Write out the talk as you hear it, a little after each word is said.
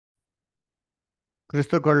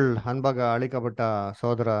கிறிஸ்துக்குள் அன்பாக அழைக்கப்பட்ட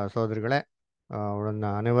சகோதர சகோதரிகளே, உடன்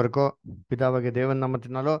அனைவருக்கும் பிதாவாகிய தேவன்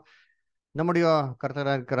நாமத்தினாலோ நம்முடைய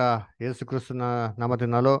கர்த்தராக இருக்கிற இயேசு கிறிஸ்து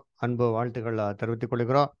நாமத்தினாலோ அன்பு வாழ்த்துக்கள் தெரிவித்துக்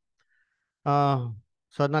கொள்கிறோம்.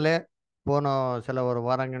 ஸோ அதனாலே போன சில ஒரு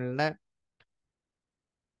வாரங்களில்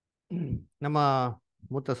நம்ம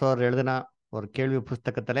மூத்த சோதரர் எழுதின ஒரு கேள்வி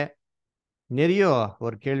புஸ்தகத்தில் நிறைய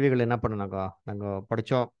ஒரு கேள்விகள் என்ன பண்ணோம் நாங்கள்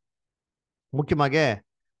படித்தோம். முக்கியமாக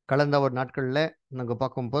கடந்த ஒரு நாட்களில் நாங்கள்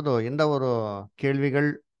பார்க்கும்போது எந்த ஒரு கேள்விகள்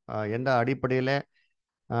எந்த அடிப்படையில்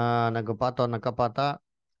நாங்கள் பார்த்தா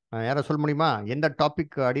யாரை சொல்ல முடியுமா? எந்த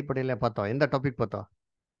டாபிக் அடிப்படையில் பார்த்தோம்? எந்த டாபிக் பார்த்தோம்?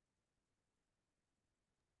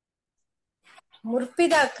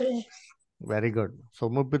 முற்பிதாக்கள். Very good. ஸோ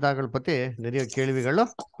முற்பிதாக்கள் பற்றி நிறைய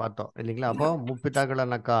கேள்விகளும் பார்த்தோம் இல்லைங்களா? அப்போ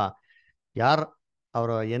முற்பிதாக்கள்னாக்கா யார்?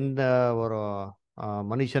 அவர் எந்த ஒரு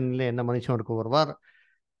மனுஷன்ல என்ன மனுஷன் இருக்க வருவார்?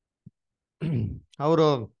 ಅವರು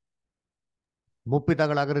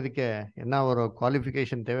முப்பிதாக்களாகிறதுக்கு என்ன ஒரு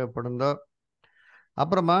குவாலிஃபிகேஷன் தேவைப்படுந்தோ,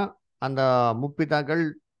 அப்புறமா அந்த முப்பிதாக்கள்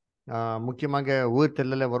முக்கியமாக ஊர்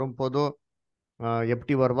தெல்லல வரும்போது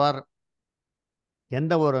எப்படி வருவார்,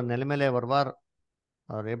 எந்த ஒரு நிலைமையில வருவார்,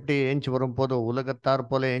 அவர் எப்படி ஏஞ்சி வரும்போது உலகத்தார்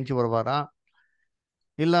போல ஏஞ்சி வருவாரா,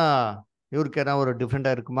 இல்ல இவருக்கு என்ன ஒரு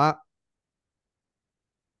டிஃப்ரெண்டா இருக்குமா,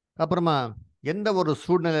 அப்புறமா எந்த ஒரு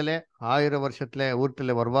சூழ்நிலையில 1000 வருஷத்துல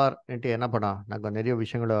ஊர்த்துல வருவார் என்று என்ன பண்ணோம், நாங்கள் நிறைய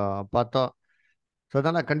விஷயங்களை பார்த்தோம். ஸோ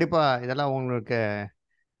அதனால் கண்டிப்பாக இதெல்லாம் உங்களுக்கு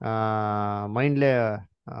மைண்டில்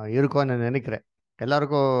இருக்கும்னு நான் நினைக்கிறேன்.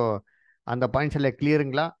 எல்லாருக்கும் அந்த பாயிண்ட்ஸ் எல்லாம்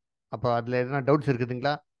கிளியருங்களா? அப்போ அதில் எதனா டவுட்ஸ்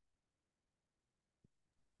இருக்குதுங்களா?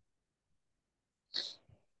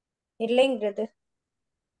 இல்லைங்கிறது.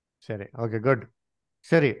 சரி, ஓகே, குட்.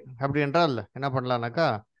 சரி, அப்படி என்றால் என்ன பண்ணலான்னாக்கா,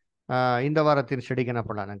 இந்த வாரத்தின் ஸ்டடிக்கு என்ன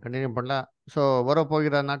பண்ணலாம், நான் கண்டினியூ பண்ணலாம். ஸோ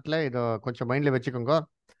வரப்போகிற நாட்டில் இதை கொஞ்சம் மைண்டில் வச்சுக்கோங்க.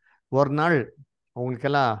 ஒரு நாள்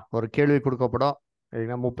உங்களுக்கெல்லாம் ஒரு கேள்வி கொடுக்கப்படும்.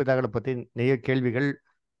 இல்லைன்னா முப்பதாகளை பற்றி நிறைய கேள்விகள்,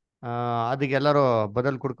 அதுக்கு எல்லாரும்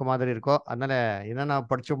பதில் கொடுக்க மாதிரி இருக்கும். அதனால என்னென்ன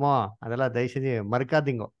படிச்சோமோ அதெல்லாம் தயவு செஞ்சு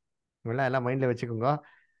மறக்காதீங்க. இவெல்லாம் எல்லாம் மைண்டில் வச்சுக்கோங்க.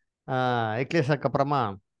 எக்லேஸாக்கு அப்புறமா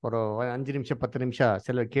ஒரு 5 நிமிஷம் 10 நிமிஷம்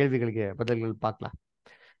சில கேள்விகளுக்கு பதில்கள் பார்க்கலாம்.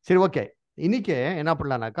 சரி, ஓகே. இன்னைக்கு என்ன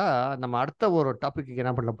பண்ணலாம்னாக்கா, நம்ம அடுத்த ஒரு டாபிக்கு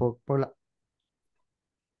என்ன பண்ணலாம் போகலாம்.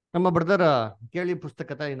 நம்ம பிரதர் கேள்வி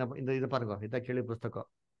புஸ்தகத்தை இந்த இது பாருங்க, இதான் கேள்வி புஸ்தகம்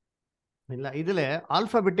இல்லை. இதுல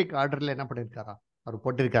ஆல்பாபெட்டிக் ஆர்டர்ல என்ன பண்ணியிருக்காரா அவர்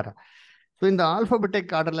போட்டிருக்காரா. ஸோ இந்த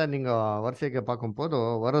ஆல்பாபெட்டிக் ஆர்டர்ல நீங்க வரிசைக்கு பார்க்கும்போது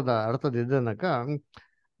வரது அடுத்தது எதுனாக்கா,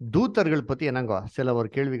 தூதர்கள் பத்தி என்னங்க சில ஒரு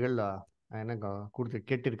கேள்விகள் என்னங்க கொடுத்து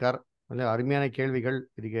கேட்டிருக்கார். அருமையான கேள்விகள்.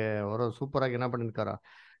 இதுக்கு ஒரு சூப்பராக என்ன பண்ணியிருக்காரா,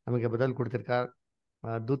 நமக்கு பதில் கொடுத்திருக்கார்.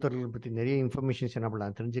 தூதர்கள் பத்தி நிறைய இன்ஃபர்மேஷன்ஸ் என்ன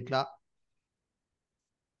பண்ணலாம் தெரிஞ்சுக்கலாம்.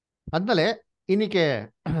 அதனால இன்னைக்கு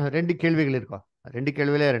 2 கேள்விகள் இருக்கும். 2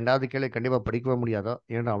 கேள்வியில 2வது கேள்வி கண்டிப்பா படிக்கவே முடியாதோ,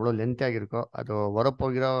 ஏன்னா அவ்வளோ லென்த்தாக இருக்கும். அது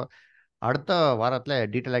வரப்போகிற அடுத்த வாரத்துல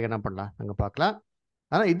டீட்டெயிலாக என்ன பண்ணலாம் நாங்கள் பார்க்கலாம்.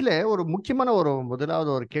 ஆனா இதுல ஒரு முக்கியமான ஒரு முதலாவது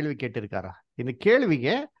ஒரு கேள்வி கேட்டிருக்காரா. இந்த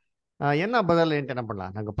கேள்விக்கு என்ன பதில் என்ன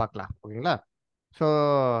பண்ணலாம் நாங்கள் பார்க்கலாம். ஓகேங்களா? ஸோ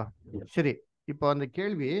சரி, இப்போ அந்த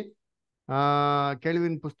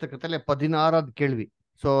கேள்வியின் புஸ்தகத்துல 16வது கேள்வி.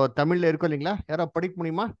 ஸோ தமிழ்ல இருக்கும் இல்லைங்களா? யாரோ படிக்க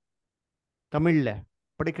முடியுமா? தமிழ்ல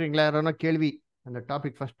படிக்கிறீங்களா யாரோ? கேள்வி அந்த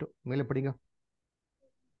டாபிக் ஃபர்ஸ்ட் மேலே படிங்க.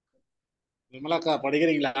 விமலாக்கா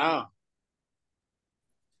படிக்கிறீங்களா?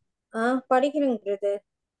 படிக்கிறேங்கிறது.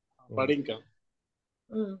 படிங்க.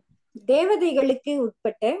 தேவதைகளுக்கு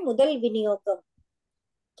உட்பட்ட முதல் விநியோகம்.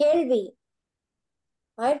 கேள்வி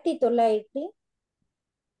 1996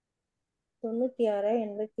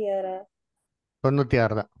 86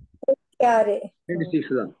 96 தான்.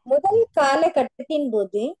 96 முதல் காலகட்டத்தின்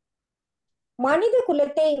போது மனித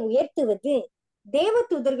குலத்தை உயர்த்துவது தேவ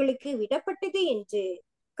தூதர்களுக்கு விடப்பட்டது என்று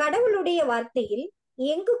கடவுளுடைய வார்த்தையில்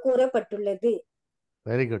எங்கு கூறப்பட்டுள்ளது?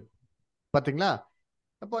 Very good. பாத்தீங்களா?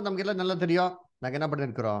 அப்போ நமக்கு எல்லாம் நல்லா தெரியும். நாங்க என்ன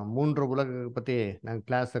பண்ணிருக்கிறோம், 3 உலக பத்தி நாங்க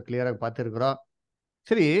கிளாஸ் கிளியரா பார்த்துருக்கிறோம்.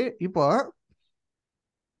 சரி, இப்போ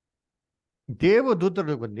தேவ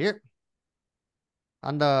தூதர்களுக்கு வந்து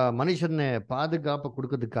அந்த மனுஷனை பாதுகாப்பு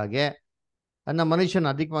கொடுக்கறதுக்காக, அந்த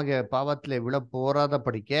மனுஷன் அதிகமாக பாவத்துல விழ போராத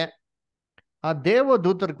படிக்க தேவ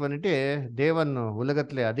தூதருக்கு வந்துட்டு தேவன்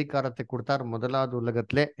உலகத்துல அதிகாரத்தை கொடுத்தார். முதலாவது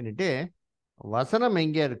உலகத்துல என்னட்டு வசனம்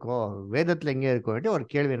எங்கே இருக்கோ, வேதத்துல எங்கே இருக்கோ ஒரு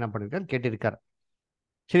கேள்வி என்ன பண்ணிருக்காரு கேட்டிருக்காரு.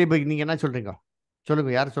 சரி, இப்போ நீங்க என்ன சொல்றீங்க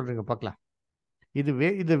சொல்லுங்க, யார் சொல்றீங்க பார்க்கலாம்.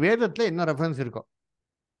 இது வேதத்துல என்ன ரெஃபரன்ஸ் இருக்கும்?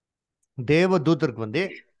 தேவ தூதருக்கு வந்து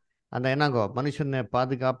அந்த என்னங்கோ மனுஷனை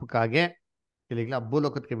பாதுகாப்புக்காக இல்லைங்களா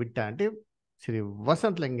பூலோகத்துக்கு விட்டான்ட்டு. சரி,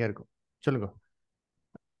 வசனத்துல எங்க இருக்கும் சொல்லுங்க.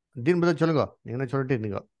 தீன் பதில் சொல்லுங்க, நீங்க என்ன சொல்லிட்டு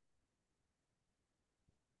இருந்தீங்க?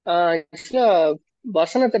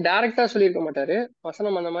 வசனத்தை டைரக்டா சொல்லியிருக்க மாட்டாரு.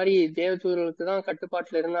 வசனம் அந்த மாதிரி தேவதூதர்களுக்கு தான்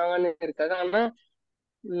கட்டுப்பாட்டுல இருந்தாங்கன்னு இருக்காது. ஆனா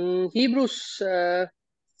ஹீப்ரூஸ்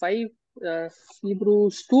 5,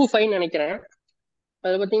 ஹீப்ரூஸ் 2:5 நினைக்கிறேன்.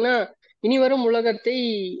 அது பார்த்தீங்கன்னா, இனி வரும் உலகத்தை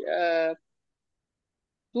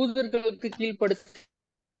தூதர்களுக்கு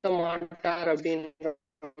கீழ்ப்படுத்த மாட்டார் அப்படின்ற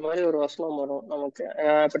மாதிரி ஒரு வசனம் வரும் நமக்கு.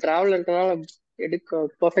 இப்போ டிராவல் இருக்கனால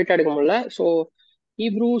பர்ஃபெக்டா எடுக்க முடியல. ஸோ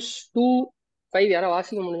ஹீப்ரூஸ் 2:5 யாரா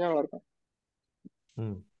வாசிக்க முடிஞ்சா நல்லா இருக்கும்.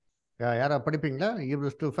 யாரா படிப்பீங்களா?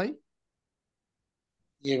 ஹீப்ரூஸ் 2:5.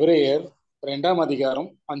 எபிரேயர் 2ஆம் அதிகாரம்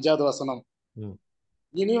 5வது வசனம்.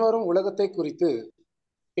 இனி வரும் உலகத்தை குறித்து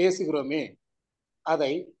பேசுகிறோமே,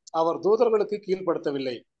 அதை அவர் தூதர்களுக்கு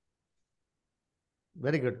கீழ்ப்படுத்தவில்லை.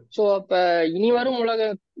 Very good. ஸோ அப்ப இனி வரும்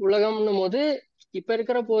உலகம்னும் போது இப்ப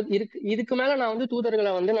இருக்கிற இதுக்கு மேல நான் வந்து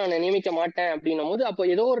தூதர்களை வந்து நான் நியமிக்க மாட்டேன் அப்படின்னும் போது, அப்போ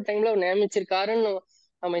ஏதோ ஒரு டைம்ல நியமிச்சிருக்காருன்னு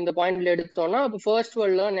நம்ம இந்த பாயிண்ட்ல எடுத்தோம்னா, அப்போ ஃபர்ஸ்ட்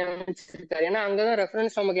வேர்ல்ட்ல நியமிச்சிருக்காரு. ஏன்னா அங்கதான்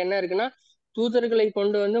ரெஃபரன்ஸ் நமக்கு என்ன இருக்குன்னா, தூதர்களை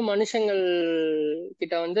கொண்டு வந்து மனுஷங்கள்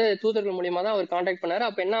கிட்ட வந்து தூதர்கள் மூலியமா தான் அவர் கான்டாக்ட் பண்ணாரு.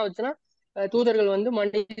 அப்ப என்ன ஆச்சுன்னா, தூதர்கள் வந்து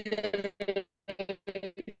மனித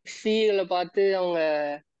ஸ்திரீகளை பார்த்து அவங்க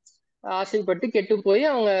ஆசைப்பட்டு கெட்டு போய்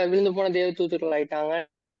அவங்க விழுந்து போன தேவ தூதர்கள் ஆயிட்டாங்க.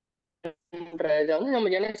 இதை வந்து நம்ம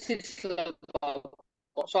ஜெனசிஸ்ல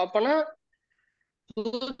பார்ப்போம். ஸோ அப்பனா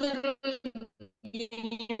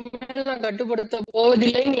கட்டுப்படுத்த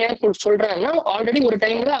போவதில்லைன்னு ஏன் சொல்றாங்கன்னா, ஆல்ரெடி ஒரு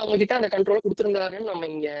டைம்ல அவங்க கிட்ட அந்த கண்ட்ரோல் கொடுத்திருந்தாருன்னு நம்ம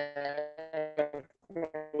இங்க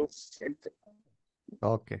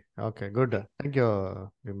ஓகே ஓகே குட். தேங்க்யூ.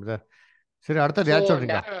 சரி, அடுத்தது யார்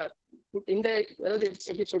சொல்றீங்க? இந்த அதாவது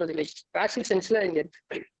எப்படி சொல்றது, லைக் பேசிவ் சென்ஸ்ல இங்க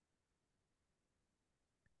இருக்கு.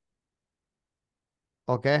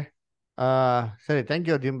 ஓகே, சரி,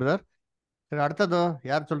 தேங்க்யூ ஜிம் பிரதர். சரி, அடுத்தது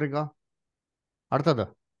யார் சொல்றீங்க? அடுத்தது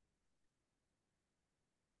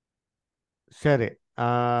சரி,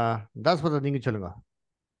 தாஸ் பிரதர் நீங்க சொல்லுங்க.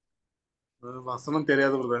 வசனம்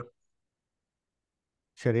தெரியாது பிரதர்.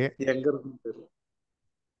 சரி, எங்க இருக்குன்னு தெரியல.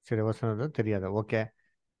 சரி, வசனம் தெரியாது. ஓகே,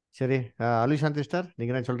 சரி, அலுஷாந்த் சிஸ்டர்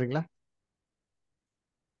நீங்க என்ன சொல்றீங்களா?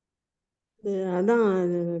 அதான்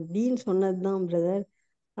டீன் சொன்னதுதான் பிரதர்.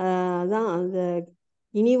 அதான் அந்த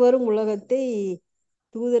இனி வரும் உலகத்தை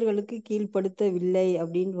தூதர்களுக்கு கீழ்ப்படுத்தவில்லை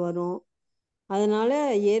அப்படின்னு வரும். அதனால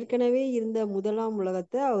ஏற்கனவே இருந்த முதலாம்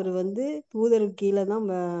உலகத்தை அவர் வந்து தூதருக்கு கீழே தான்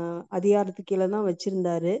அதிகாரத்துக்கு கீழே தான்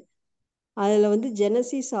வச்சிருந்தாரு. அதுல வந்து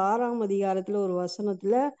ஜெனசிஸ் 6ஆம் அதிகாரத்துல ஒரு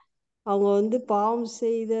வசனத்துல அவங்க வந்து பாவம்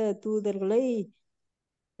செய்த தூதர்களை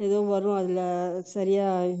ஏதோ வரும், அதுல சரியா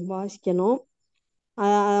வாசிக்கணும்.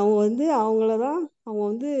 அவங்க வந்து அவங்களதான் அவங்க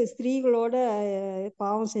வந்து ஸ்திரீகளோட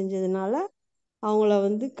பாவம் செஞ்சதுனால அவங்கள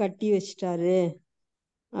வந்து கட்டி வச்சிட்டாரு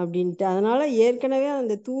அப்படின்ட்டு. அதனால ஏற்கனவே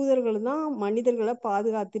அந்த தூதர்கள் தான் மனிதர்களை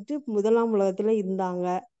பாதுகாத்துட்டு முதலாம் உலகத்துல இருந்தாங்க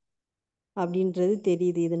அப்படின்றது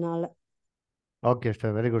தெரியுது இதனால. Okay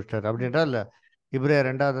sir, very good sir. அப்படின்றால் எபிரேயர்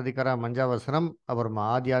 2வது அதிகாரம் 5ஆம் வசனம், அப்புறம்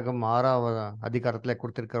ஆதியாகமம் 6வது அதிகாரத்தில்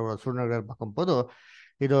கொடுத்திருக்கிற ஒரு சூழ்நிலைகள் பார்க்கும்போது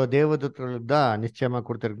இது தேவதூதர்களுக்கு தான் நிச்சயமா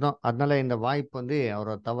கொடுத்துருக்கணும். அதனால இந்த வாய்ப்பு வந்து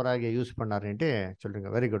அவரை தவறாக யூஸ் பண்ணாருன்ட்டு சொல்றீங்க.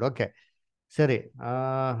 Very good. ஓகே, சரி,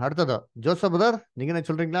 அடுத்தது ஜோசப் பிரதர் நீங்க என்ன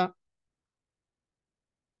சொல்றீங்களா?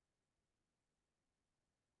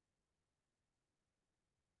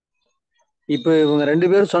 இப்ப இவங்க 2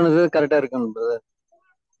 பேரும் சொன்னது கரெக்டா இருக்கணும் பிரதர்.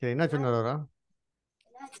 சரி, என்ன சொன்னாரா?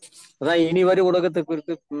 அதான் இனி வரை உலகத்தை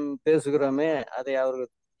குறித்து பேசுகிறோமே, அதை அவர்கள்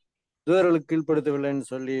தூதர்களுக்கு கீழ்ப்படுத்தவில்லைன்னு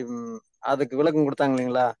சொல்லி அதுக்கு விளக்கம் கொடுத்தாங்க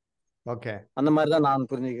இல்லைங்களா? ஓகே, அந்த மாதிரிதான் நான்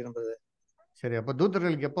புரிஞ்சுக்கிறேன் பிரதர். சரி, அப்போ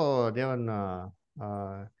தூதர்களுக்கு எப்போ தேவன்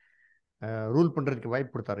ரூல் பண்றதுக்கு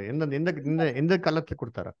வாய்ப்பு கொடுத்தாரு? எந்த எந்த எந்த எந்த காலத்துல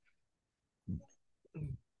கொடுத்தாரு?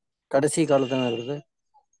 கடைசி காலத்துல இருக்குது.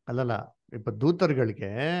 அல்ல, இப்ப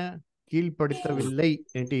தூதர்களுக்கு கீழ்ப்படுத்தவில்லை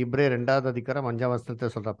என்று எபிரேயர் 2வது அதிகாரம் 5ஆம் வசனத்தை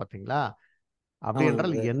சொல்ற பாத்தீங்களா? அப்படி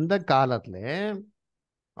என்றால் எந்த காலத்துல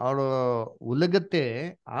அவரு உலகத்தை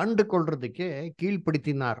ஆண்டு கொள்றதுக்கு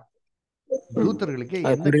கீழ்ப்படுத்தினார்? தூதர்களுக்கு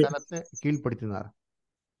எந்த காலத்துல கீழ்ப்படுத்தினார்?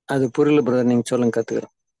 அது புரியல பிரதர், நீங்க சொல்லுங்க,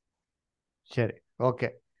 கத்துக்கிறேன். சரி, okay,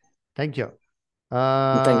 thank you.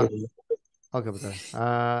 Thank you. Okay brother.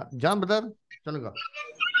 John brother சொல்லுங்க.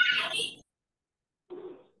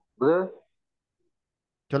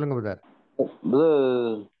 சொல்லுங்க பிரதர்.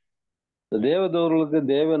 தேவதூதர்களுக்கு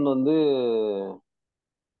தேவன் வந்து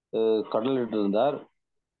கடலிட்டு இருந்தார்.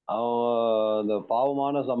 அந்த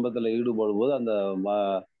பாவமான சம்பவத்துல ஈடுபடும் போது அந்த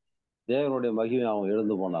தேவனுடைய மகிமை அவங்க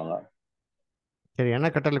எழுந்து போனாங்க. சரி, என்ன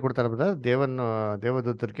கட்டளை கொடுத்தாரு பிரதர் தேவன்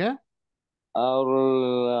தேவதூதருக்கு?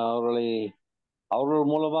 அவர்கள்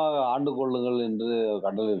மூலமாக ஆண்டு கொள்ளுங்கள் என்று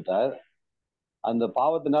கட்டளையிட்டார். அந்த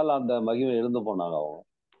பாவத்தினால் அந்த மகிமை எழுந்து போனாங்க அவங்க.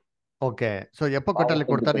 ஓகே, சோ எப்போ கட்டளை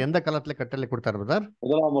கொடுத்தாரு? எந்த காலத்துல கட்டளை கொடுத்தாரு பிரதர்?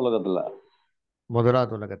 முதலாம் உலகத்துல.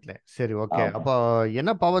 முதலாவது உலகத்துல. சரி, ஓகே, அப்போ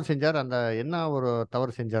என்ன பாவம் செஞ்சார்? அந்த என்ன ஒரு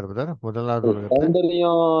தவறு செஞ்சார் பிரதர் முதலாவது உலகத்துல?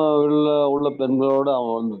 சௌந்தரியம் உள்ள பெண்களோடு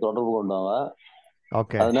அவங்க வந்து தொடர்பு கொண்டாங்க.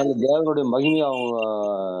 ஓகே அதனால தேவனுடைய மகிமையை அவங்க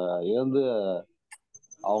இழந்து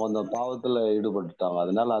அவங்க அந்த பாவத்துல ஈடுபட்டுட்டாங்க.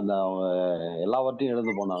 அதனால அந்த அவங்க எல்லாவற்றையும்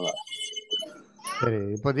இழந்து போனாங்க. சரி,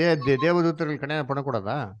 இப்போ தேவதூதர்கள் கல்யாணம்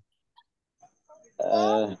பண்ணக்கூடாதா?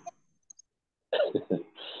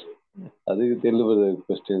 அதுக்கு தெரியல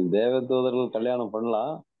கொஸ்டின். தேவதூதர்கள் கல்யாணம்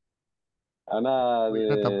பண்ணலாம், ஆனா அது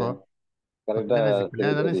என்ன தப்பு? கரெக்டா கல்யாணம்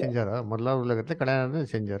தானே தெரியல. செஞ்சாரோ, முதலாவது உலகத்துல கல்யாணம்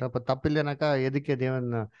தானே செஞ்சாரோ. அப்ப தப்பு இல்லைனாக்கா எதுக்கே தேவன்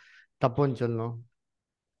தப்புன்னு சொல்லணும்?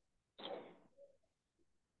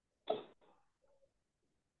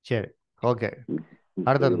 சரி, ஓகே,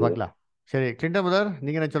 அடுத்தது சரி. பார்க்கலாம். சரி, கிளின்டன் பிரதர்,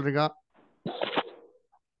 நீங்க என்ன சொல்றீங்க?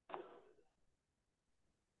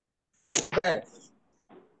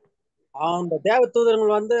 அந்த தேவ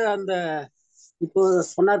தூதர்கள் வந்து அந்த இப்போ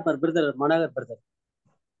சொன்னார் பார் பிரதர், மனோகர் பிரதர்,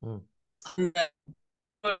 ம்.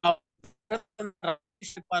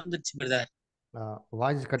 இருந்துச்சு பிரதர்.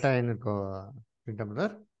 வாய்ஸ் கட்டாயம் இருக்கோ கிளின்டன்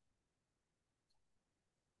பிரதர்?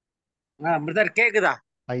 பிரதர் கேக்குதா?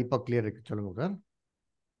 இப்போ கிளியர் இருக்கு, சொல்லுங்க பிரதர்.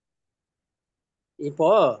 இப்போ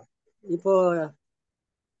இப்போ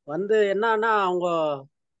வந்து என்னன்னா அவங்க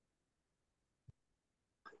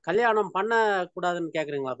கல்யாணம் பண்ண கூடாதுன்னு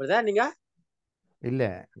கேக்குறீங்களா பிரதர் நீங்க? இல்ல,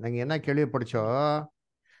 நாங்க என்ன கேள்வி படிச்சோம்,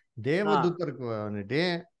 தேவதூதருக்கு வந்துட்டு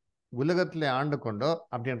உலகத்துல ஆண்டு கொண்டோ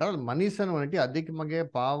அப்படி என்றால் மனுஷன் வந்துட்டு அதிகமாக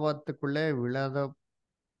பாவத்துக்குள்ளே விழாத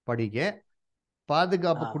படிக்க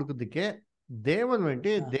பாதுகாப்பு கொடுக்கறதுக்கே தேவன்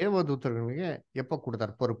வந்துட்டு தேவதூதர்களுக்கு எப்ப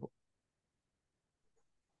கொடுத்தார் பொறுப்பு?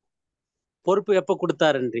 பொறுப்பு எப்ப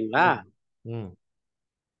கொடுத்தாருன்றீங்களா?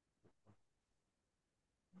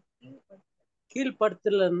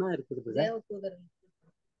 கீழ்படுத்தலன்னா இருக்குது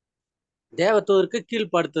தேவதூதருக்கு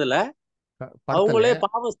கீழ்படுத்தல, அவங்களே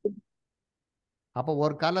பாவம். அப்ப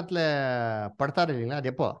ஒரு காலத்துல படுத்தாரு இல்லைங்களா,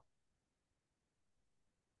 அது எப்போ?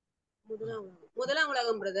 முதலாம்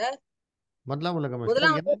உலகம் பிரதர். முதலாம் உலகம்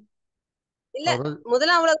இல்ல,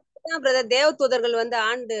 முதலாம் உலகம் பிரதர் தேவதூதர்கள் வந்து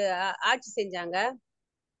ஆட்சி செஞ்சாங்க.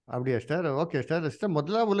 அப்படியா சார்? Okay sir.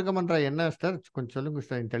 முதலாம் உலகம் என்ற என்ன சார், கொஞ்சம் சொல்லுங்க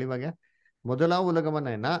சார் தெளிவாக. முதலாம் உலகம்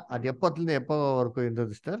என்ன, அது எப்பத்துல இருந்து எப்போ வரைக்கும்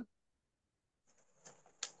இருந்தது சார்?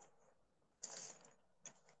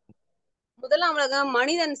 முதலாம் உலகம்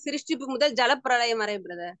மனிதன் சிருஷ்டிப்பு முதல் ஜலப்பிரளயம் வரை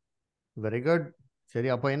பிரதர். Very good. சரி,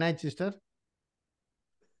 அப்போ என்ன ஆச்சு சிஸ்டர்?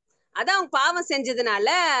 அதான் அவங்க பாவம் செஞ்சதுனால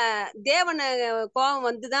தேவன கோபம்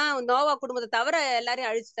வந்துதான் நோவா குடும்பத்தை தவிர எல்லாரையும்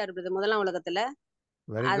அழிச்சுட்டாரு பிரதர் முதலாம் உலகத்துல.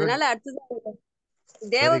 அதனால அடுத்தது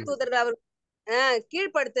தேவதூதர்கள் அவர்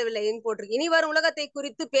கீழ்படுத்தவில்லைன்னு போட்டிருக்கு. இனி வரும் உலகத்தை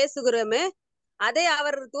குறித்து பேசுகிறோமே, அதை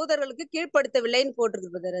அவர் தூதர்களுக்கு கீழ்படுத்தவில்லைன்னு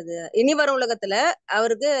போட்டிருக்கு பிரதர். அது இனி வரும் உலகத்துல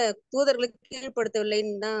அவருக்கு தூதர்களுக்கு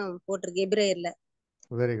கீழ்படுத்தவில்லைன்னு தான் போட்டிருக்கு எபிரேயர்ல.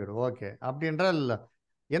 Very good, okay. அப்படி என்றால்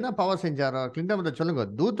என்ன பாவம் செஞ்சாரோ கிளின்டன் சொல்லுங்க.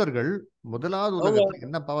 தூதர்கள் முதலாவது உலகத்துல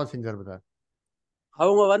என்ன பாவம் செஞ்சார் பிரதர்?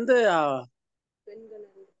 அவங்க வந்து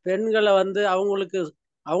பெண்களை வந்து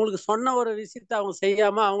அவங்களுக்கு சொன்ன ஒரு விஷயத்த அவங்க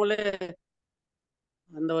செய்யாம அவங்களே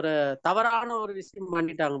அந்த ஒரு தவறான ஒரு விஷயம்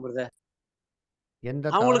பண்ணிட்டாங்க பிரதர்.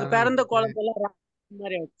 அவங்களுக்கு பிறந்த குழந்தை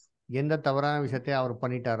எந்த தவறான விஷயத்தை அவர்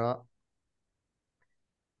பண்ணிட்டாரோ?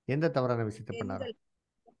 எந்த தவறான விஷயத்தை பண்ணாரோ?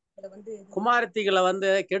 குமாரத்திகளை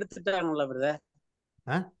வந்து கெடுத்துட்டாங்கல்ல பிரதர்.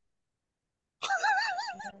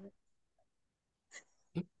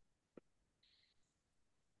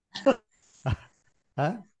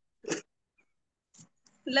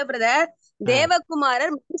 இல்ல பிரதர்,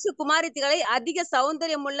 தேவகுமாரர் மனுஷ குமாரத்திகளை அதிக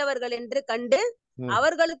சௌந்தரியம் உள்ளவர்கள் என்று கண்டு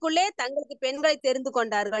அவர்களுக்குள்ளே தங்களுக்கு பெண்களை தெரிந்து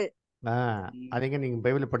கொண்டார்கள். அதங்க நீங்க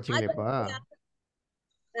பைபிள் படிச்சீங்களா? இப்போ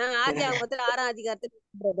ஆதியாகமத்தில் 6ஆம்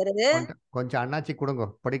அதிகாரத்தில் கொஞ்சம் அண்ணாச்சி கொடுங்க,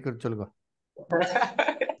 படிக்க சொல்லுங்க.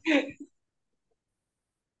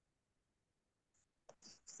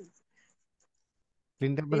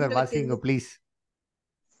 கிளின்டன் பிரதர் வாசிங்க ப்ளீஸ்.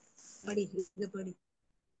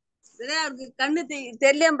 அவருக்கு கண்ணு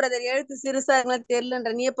தெரியல பிரதர், எழுத்து சிறுசா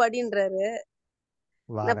தெரியலன்ற, நீயே படின்றாரு.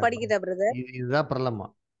 படிக்கிட்டா பிரதர்? இதுதான் பிரலமா?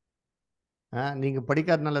 நீங்க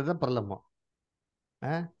படிக்காதனாலதான் பிரலமா?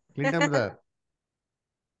 கிளின்டன் பிரதர்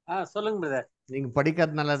சொல்லுங்க பிரதர். நீங்க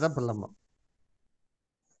படிக்காதனாலதான் பிரலமா?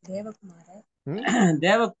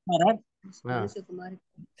 தேவகுமாரர்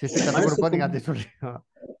சிஸ்டர் கத்து கொடுப்போம், அதை சொல்றீங்க.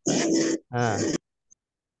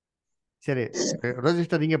 சரி, ரோஸ்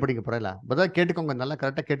சிஸ்டர் நீங்க படிக்க போறல, பதா கேட்டுக்கோங்க, நல்லா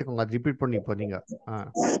கரெக்டா கேட்டுக்கோங்க, அது ரிப்பீட் பண்ணி இப்போ நீங்க.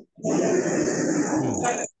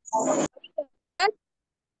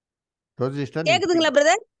 ரோஸ் சிஸ்டர் கேக்குதுங்களா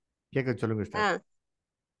பிரதர்? கேக்க சொல்லுங்க சிஸ்டர்.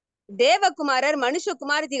 தேவகுமாரர் மனுஷ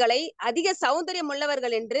குமாரத்திகளை அதிக சௌந்தரியம்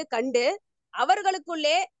உள்ளவர்கள் என்று கண்டு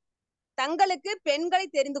அவர்களுக்குள்ளே தங்களுக்கு பெண்களை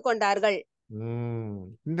தெரிந்து கொண்டார்கள்.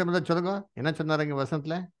 இந்த மாதிரி சொல்லுங்க, என்ன சொன்னாருங்க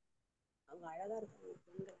வசனத்துல?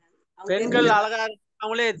 பெண்கள் அழகா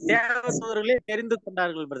அவங்களே தேவதூதர்களே தெரிந்து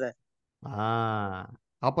கொண்டார்கள் பிரதர்.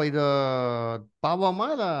 அப்போ இது பாவமா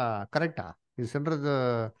இல்ல கரெக்டா? இது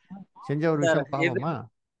செஞ்ச ஒரு விஷயம் பாவமா?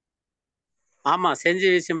 ஆமா, செஞ்ச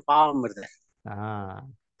விஷயம் பாவம் வருது.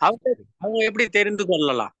 அவங்க எப்படி தெரிந்து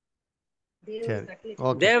கொள்ளலாம்? சரி,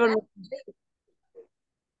 ஓகே தேவன்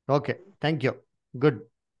ஓகே, தேங்க்யூ, குட்.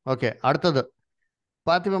 ஓகே, அடுத்தது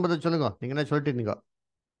பார்த்திபன் பத்தி சொல்லுங்க. நீங்க என்ன சொல்லிட்டு இருந்தீங்க?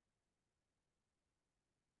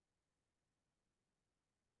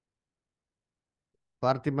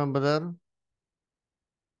 பார்த்திபன் பிரதர்.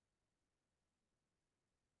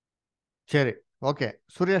 சரி, ஓகே,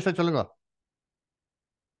 சுரேஷ்ட சொல்லுங்க.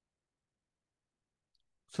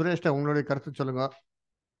 சுரேஷ்ட உங்களுடைய கருத்து சொல்லுங்க.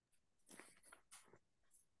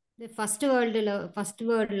 ஃபர்ஸ்ட்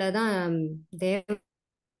வேர்ல்டுல தான்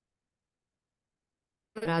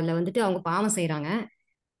அதுல வந்துட்டு அவங்க பாவம் செய்யறாங்க.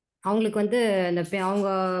 அவங்களுக்கு வந்து அந்த அவங்க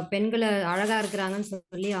பெண்களை அழகா இருக்கிறாங்கன்னு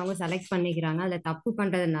சொல்லி அவங்க செலக்ட் பண்ணிக்கிறாங்க. அதுல தப்பு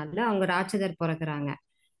பண்றதுனால அவங்க ராட்சதர் பிறக்கிறாங்க.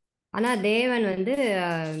 ஆனா தேவன் வந்து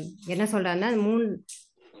என்ன சொல்றாருன்னா,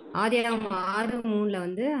 ஆதியாகமம் 6:3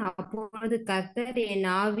 வந்து, அப்பொழுது கர்த்தர் என்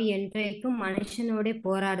ஆவி என்றைக்கும் மனுஷனோட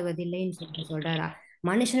போராடுவதில்லைன்னு சொல்றாரா.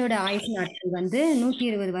 மனுஷனோட ஆயுசு நாட்கள் வந்து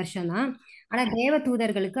 120 வருஷம் தான். ஆனா தேவ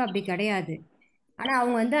தூதர்களுக்கு அப்படி கிடையாது. ஆனா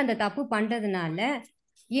அவங்க வந்து அந்த தப்பு பண்றதுனால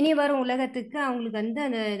இனி வரும் உலகத்துக்கு அவங்களுக்கு வந்து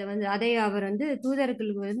அந்த இதை வந்து அதை அவர் வந்து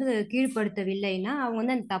தூதர்களுக்கு வந்து கீழ்ப்படுத்தவில்லைன்னா அவங்க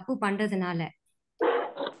வந்து அந்த தப்பு பண்றதுனால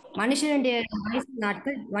மனுஷனுடைய ஆயுசு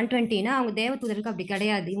நாட்கள் 120னா அவங்க தேவ தூதருக்கு அப்படி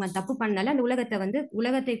கிடையாது. இவன் தப்பு பண்ணால அந்த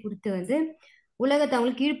உலகத்தை குறித்து வந்து உலகத்தை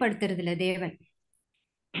அவங்களுக்கு கீழ்ப்படுத்துறது இல்ல தேவன்.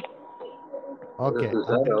 ஓகே,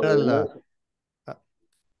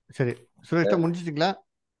 சரி சுரேஷ்ட முடிச்சிட்டீங்களா?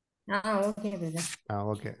 Okay brother.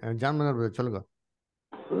 ஓகே, ஜான்மதர் பிரதர் சொல்லுங்க.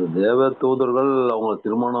 தேவ தூதர்கள் அவங்க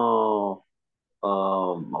திருமணம்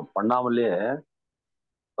பண்ணாமலேயே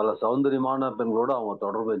பல சௌந்தரியமான பெண்களோடு அவங்க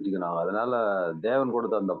தொடர்பு வச்சுக்கிறாங்க. அதனால தேவன்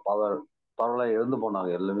கொடுத்த அந்த பவரை இழந்து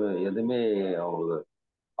போனாங்க. எதுவுமே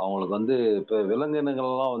அவங்களுக்கு வந்து இப்போ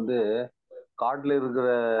விலங்கினங்கள்லாம் வந்து காட்டுல இருக்கிற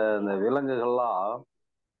இந்த விலங்குகள்லாம்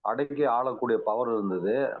அடக்கி ஆளக்கூடிய பவர்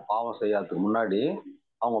இருந்தது பாவம் செய்யறதுக்கு முன்னாடி.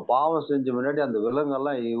 அவங்க பாவம் செஞ்ச முன்னாடி அந்த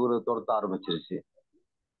விலங்கெல்லாம் இவரு துரத்த ஆரம்பிச்சிருச்சு.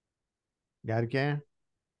 யாருக்கே?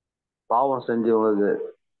 பாவம் செஞ்சவங்களுக்கு.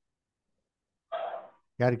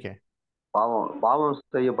 யாருக்கே? பாவம்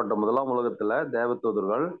செய்யப்பட்ட முதலாம் உலகத்துல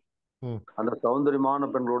தேவதூதர்கள் அந்த சௌந்தரியமான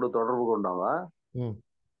பெண்களோடு தொடர்பு கொண்டாங்க.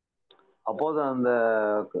 அப்போது அந்த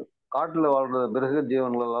காட்டுல வாழ்ற மிருக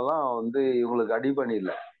ஜீவன்கள் எல்லாம் வந்து இவங்களுக்கு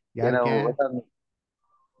அடிபணியில.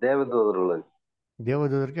 தேவதூதர்களுக்கு.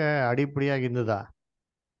 தேவதூதருக்கு அடிப்படையாக இருந்ததா?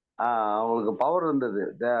 அவங்களுக்கு பவர் இருந்தது.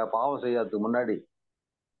 பாவம் செய்யறதுக்கு முன்னாடி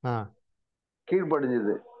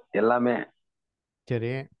கீழ்ப்படிஞ்சது எல்லாமே. சரி,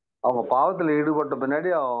 அவங்க பாவத்துல ஈடுபட்ட பின்னாடி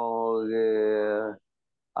அவங்களுக்கு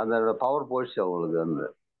அந்த பவர் போயிடுச்சு அவங்களுக்கு. அந்த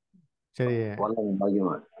சரி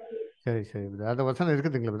மகிமை. சரி சரி, அந்த வசனம்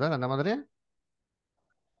இருக்குதுங்களா பிரதர்? அந்த மாதிரி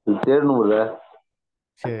தேடணும்.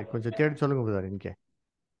 சரி, கொஞ்சம் தேடி சொல்லுங்க பிரதர். இங்கே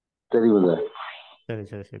தெரியுது. சரி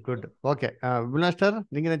சரி சரி, குட். ஓகே, வினாஸ்டர்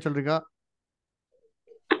நீங்க என்ன சொல்றீங்க?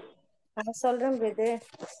 சொல்றேன் பிரதர்.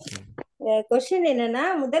 கொஸ்டின் என்னன்னா,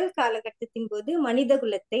 முதல் காலகட்டத்தின் போது மனித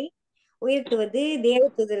குலத்தை உயர்த்துவது தேவ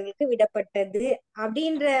தூதர்களுக்கு விடப்பட்டது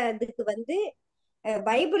அப்படின்றதுக்கு வந்து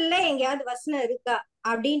பைபிள்ல எங்கேயாவது வசனம் இருக்கா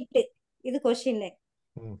அப்படின்ட்டு இது கொஸ்டின்.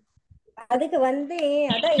 அதுக்கு வந்து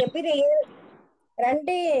அதான் எபிரேயர்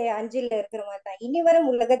 2:5 இருக்கிற மாதிரி தான். இனி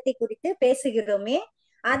வரும் உலகத்தை குறித்து பேசுகிறோமே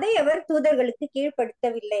அதை அவர் தூதர்களுக்கு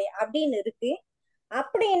கீழ்ப்படுத்தவில்லை அப்படின்னு இருக்கு.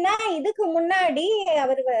 அப்படின்னா இதுக்கு முன்னாடி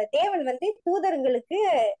அவர் தேவன் வந்து தூதர்களுக்கு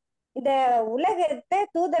இந்த உலகத்தை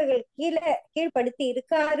தூதர்கள் கீழ்ப்படுத்தி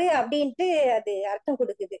இருக்காரு அப்படின்ட்டு அது அர்த்தம்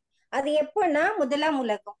கொடுக்குது. அது எப்பன்னா முதலாம்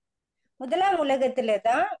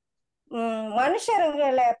உலகத்துலதான்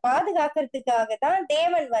மனுஷர்களை பாதுகாக்கிறதுக்காக தான்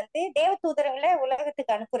தேவன் வந்து தேவ தூதரங்களை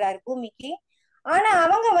உலகத்துக்கு அனுப்புறாரு பூமிக்கு. ஆனா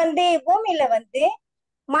அவங்க வந்து பூமியில வந்து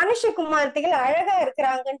மனுஷகுமார்த்திகள் அழகா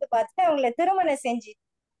இருக்கிறாங்கன்னு பார்த்துட்டு அவங்கள திருமணம் செஞ்சு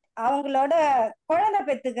அவங்களோட குழந்தை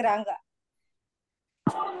பெத்துக்கிறாங்க.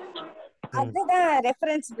 அதுதான்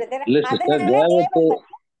ரெஃபரன்ஸ் பிரதர்.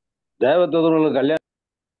 தேவதூதர்களுக்கு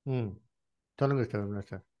கல்யாணம். சொல்லுங்க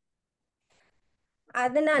சார்.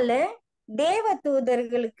 அதனால தேவ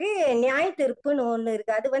தூதர்களுக்கு நியாய தீர்ப்புன்னு ஒண்ணு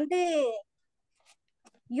இருக்கு. அது வந்து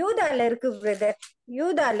யூதால இருக்கு பிரதர்.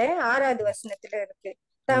 யூதால 6வது வசனத்துல இருக்கு.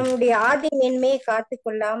 தம்முடைய ஆதி மேன்மையை காத்து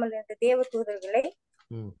கொள்ளாமல் இருந்த தேவ தூதர்களை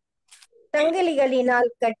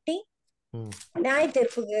சங்கிலிகளினால் கட்டி நியாய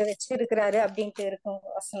தீர்ப்புக்கு வச்சிருக்கிறாரு அப்படின்ட்டு இருக்கும்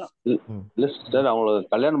வசனம்.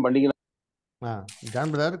 அவங்களுக்கு கல்யாணம் பண்ணிக்கலாம்.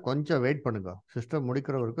 ஜான் பிரதர் கொஞ்சம் வெயிட் பண்ணுங்க. சிஸ்டர்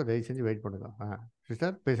முடிக்கிற வரைக்கும் தயவு செஞ்சு வெயிட் பண்ணுங்க.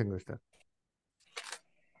 சிஸ்டர் பேசுங்க சிஸ்டர்.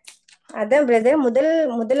 அதான் பிரதர்,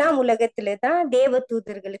 முதலாம் உலகத்துல தான் தேவ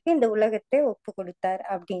தூதர்களுக்கு இந்த உலகத்தை ஒப்பு கொடுத்தார்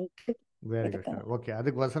அப்படின்ட்டு வெரி குட் இருக்குங்க. சார். ஓகே,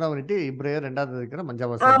 அதுக்கு வசனம் வந்துட்டு இப்ரேயர் 2வது அதிகாரம்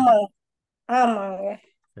 5வது வசனம். ஆமாங்க ஆமாங்க.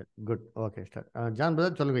 Good. Okay sir. John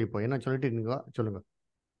brother சொல்லுங்க, இப்போ என்ன சொல்லிட்டு இருந்தீங்க சொல்லுங்க.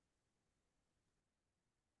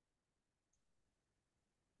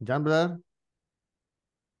 ஜான் பிரதர்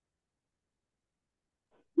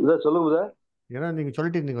சொல்லுங்க சார். ஏன்னா நீங்க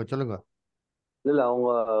சொல்லிட்டு இருந்தீங்க, சொல்லுங்க. இல்ல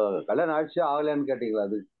அவங்க கல்யாணம் ஆயிடுச்சு ஆகலையான்னு கேட்டீங்களா?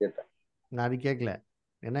 அது கேட்டேன். நான் அது கேட்கல.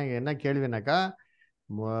 என்ன கேள்வினாக்கா,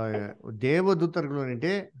 தேவதூதர்கள்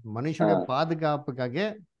வந்துட்டு மனுஷனுடைய பாதுகாப்புக்காக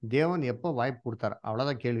தேவன் எப்போ வாய்ப்பு கொடுத்தாரு,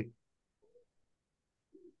 அவ்வளவுதான் கேள்வி.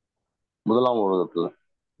 முதலாம் உலகத்துல.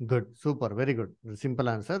 Good, super, very good, simple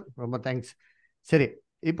answer, ரொம்ப தேங்க்ஸ். சரி,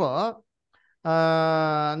 இப்போ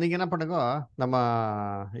நீங்க என்ன பண்ணுங்க, நம்ம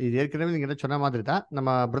இது ஏற்கனவே நீங்க என்ன சொன்ன மாதிரி தான், நம்ம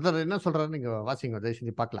பிரதர் என்ன சொல்றாரு நீங்க வாசிங்க, தயவு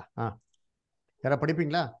செஞ்சு பார்க்கலாம். யாரா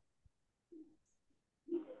படிப்பீங்களா?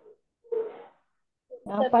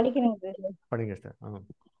 படிக்கணுங்க. படிங்க சார்.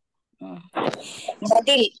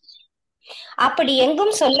 பதில்: அப்படி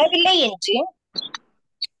எங்கும் சொல்லவில்லை என்று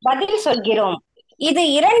பதில் சொல்கிறோம். இது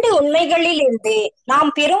 2 உண்மைகளில் இருந்து நாம்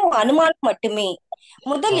பெறும் அனுமானம் மட்டுமே.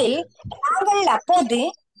 முதலில், நாங்கள் அப்போது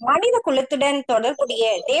மனித குலத்துடன் தொடர்புடைய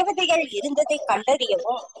தேவதைகள் இருந்ததை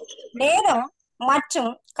கண்டறியவும் நேரம்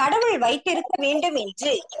மற்றும் கடவுள் வைத்திருக்க வேண்டும்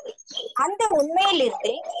என்று அந்த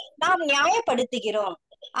உண்மையிலிருந்து நாம் நியாயப்படுத்துகிறோம்.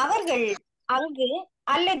 அவர்கள் அங்கு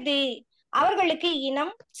அல்லது அவர்களுக்கு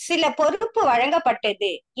இனம் சில பொறுப்பு வழங்கப்பட்டது,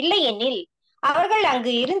 இல்லையெனில் அவர்கள்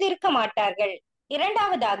அங்கு இருந்திருக்க மாட்டார்கள்.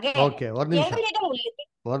 இரண்டாவதாக, எங்களிடம் உள்ளது.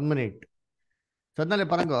 1 மினிட் சொன்னாலே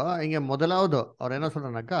பாருங்க, இங்க முதலாவது அவர் என்ன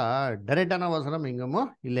சொல்றாருனாக்கா, டைரக்டான வசனம் இங்கமும்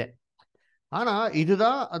இல்லை, ஆனா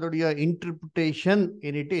இதுதான் அதோடைய இன்டர்பிரிட்டேஷன்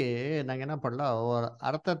என்னிட்டு நாங்க என்ன பண்ணலாம், ஒரு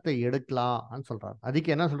அர்த்தத்தை எடுக்கலாம்னு சொல்றாரு.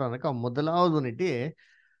 அதுக்கு என்ன சொல்றாருனாக்கா, முதலாவது வந்துட்டு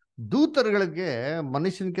தூதர்களுக்கு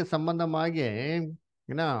மனுஷனுக்கு சம்பந்தமாக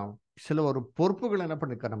ஏன்னா சில ஒரு பொறுப்புகள் என்ன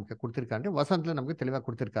பண்ணிருக்காரு, நமக்கு கொடுத்திருக்காரு, வசனத்துல நமக்கு தெளிவா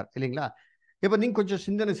கொடுத்திருக்காரு இல்லைங்களா? இப்ப நீங்க கொஞ்சம்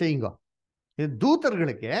சிந்தனை செய்யுங்க, இது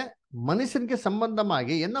தூதர்களுக்கு மனுஷனுக்கு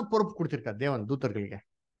சம்பந்தமாக என்ன பொறுப்பு கொடுத்திருக்காரு தேவன்? தூதர்களுக்கு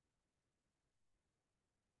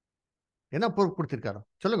என்ன பொறுப்பு கொடுத்திருக்காரு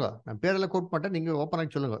சொல்லுங்க. நான் பேரெல்லாம் கூப்பிட மாட்டேன், நீங்க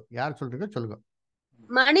ஓப்பனாக சொல்லுங்க, யார் சொல்றீங்க சொல்லுங்க.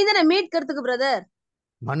 மனிதனை மீட்கிறதுக்கு பிரதர்.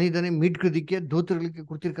 மனிதனை மீட்கிறதுக்கே தூதர்களுக்கு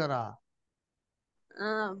கொடுத்திருக்காரா?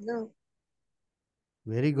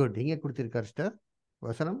 Very good. இங்க கொடுத்திருக்காரு சிஸ்டர்,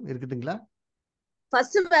 வசனம் இருக்குதுங்களா?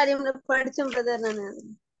 ஃபர்ஸ்ட் வால்யூம்ல படிச்சேன் பிரதர் நானு.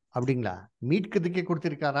 அப்படிங்களா? மீட்கிறதுக்கே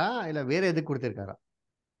கொடுத்திருக்காரா இல்ல வேற எதுக்கு கொடுத்திருக்காரா?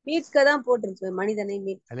 மீட்க தான் போட்டுருச்சு, மனிதனை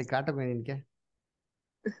மீட்க. அதை காட்டுங்க எனக்கு.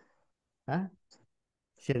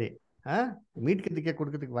 சரி, மீட்கிறதுக்கே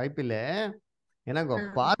கொடுக்கறதுக்கு வாய்ப்பு இல்லை, ஏன்னா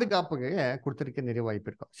பாதுகாப்புக்கு கொடுத்துருக்க நிறைய வாய்ப்பு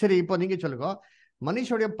இருக்கும். சரி, இப்போ நீங்க சொல்லுங்க,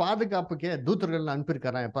 மனுஷனுடைய பாதுகாப்புக்கு தூதர்கள்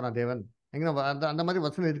அனுப்பியிருக்காரா எப்ப நான் தேவன்? எங்க அந்த மாதிரி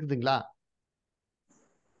வசனம் இருக்குதுங்களா?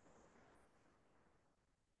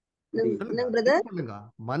 சொல்லுங்க.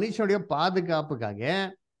 மனுஷனுடைய பாதுகாப்புக்காக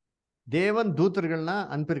தேவன் தூதர்கள்னா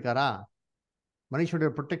அனுப்பியிருக்காரா? மனுஷனுடைய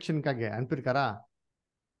ப்ரொடெக்ஷனுக்காக அனுப்பியிருக்காரா?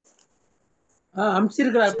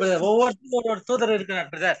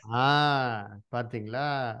 பாத்தீங்களா?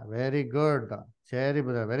 Very good. சரி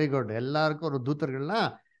பிரதர், வெரி குட். எல்லாருக்கும் ஒரு தூதர்கள்னா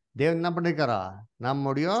தேவன் என்ன பண்ணிருக்காரா,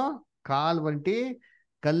 நம்முடைய கால் வந்துட்டு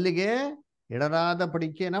கல்லுಗೆ இடராத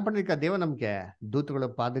படிக்க என்ன பண்ணிருக்காரு தேவன், நமக்கு தூத்துகளை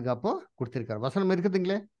பாதுகாப்பு கொடுத்திருக்காரு. வசனம்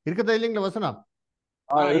இருக்குதுங்களே, இருக்குதா இல்லைங்களா வசனம்?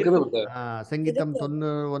 சங்கீதம்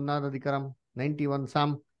 91வது அதிகாரம் 91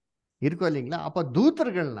 சாம் இருக்கும் இல்லைங்களா? அப்ப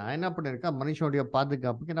தூதர்கள்னா என்ன பண்ணிருக்கா, மனுஷனுடைய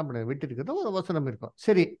பாதுகாப்புக்கு என்ன பண்ண விட்டு ஒரு வசனம் இருக்கும்.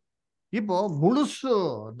 சரி, இப்போ முழுசு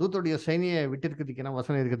தூத்துடைய சைனியை விட்டிருக்கிறதுக்கு என்ன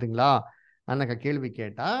வசனம் இருக்குதுங்களா அண்ணக்க கேள்வி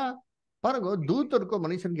கேட்டா, பாருங்க, தூத்தருக்கும்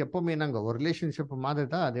மனுஷனுக்கு எப்பவுமே நாங்க ஒரு ரிலேஷன்ஷிப் மாதிரி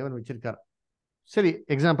தான் தேவன் வச்சிருக்காரு. சரி,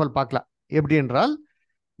 எக்ஸாம்பிள் பார்க்கலாம். எப்படி என்றால்,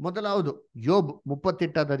 முதலாவது யோப்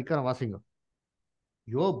 38வது அதிகாரம் வாசிங்க.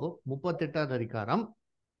 யோப் 38வது அதிகாரம்,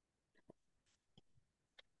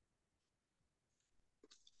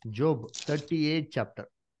 ஜோப் 38 சாப்டர்.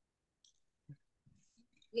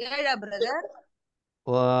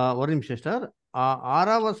 ஒரு நிமிஷம் சிஸ்டர்,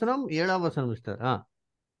 6ஆம் வசனம் 7ஆம் வசனம் சிஸ்டர்.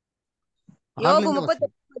 யோபு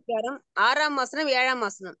 38 6ஆம் வசனம் 7ஆம்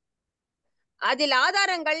வசனம். அதில்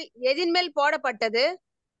ஆதாரங்கள் எதின் மேல் போடப்பட்டது,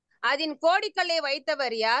 அதன் கோடிக்கல்லை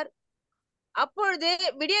வைத்தவர் யார்? அப்பொழுது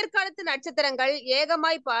விடியற்காலத்து நட்சத்திரங்கள்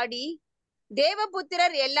ஏகமாய் பாடி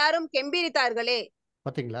தேவபுத்திரர் எல்லாரும் கெம்பீரித்தார்களே.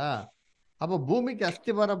 பாத்தீங்களா? அப்போ பூமிக்கு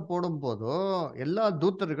அஸ்திவாரம் போடும் போதும் எல்லா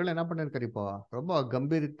தூதர்கள் என்ன பண்ணிருக்காரு, இப்போ ரொம்ப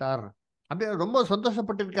கம்பீரித்தார், அப்படியே ரொம்ப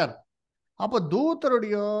சந்தோஷப்பட்டிருக்கார். அப்போ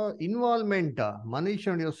தூதருடைய இன்வால்மெண்ட்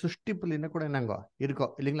மனுஷனுடைய சுஷ்டிப்புல என்ன கூட என்னங்க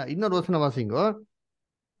இருக்கோம் இல்லைங்களா? இன்னொரு வசனம் வாசிங்கோ,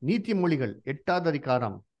 நீதிமொழிகள் 8வது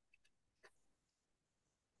அதிகாரம்.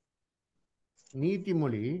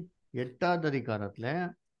 நீதிமொழி 8வது அதிகாரத்துல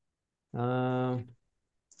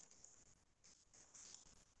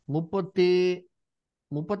 34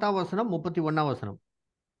 30ஆம் வசனம் 31ஆம் வசனம்.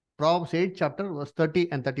 Proverbs 8 chapter verse 30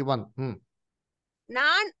 and 31.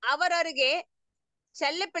 நான் அவர் அருகே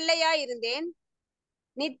செல்ல பிள்ளையாய் இருந்தேன்,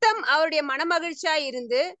 நித்தம் அவருடைய மனமகிழ்ச்சியாய்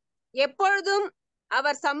இருந்து எப்பொழுதும்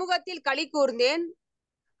அவர் சமூகத்தில் களி கூர்ந்தேன்,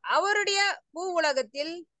 அவருடைய பூ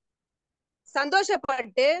உலகத்தில்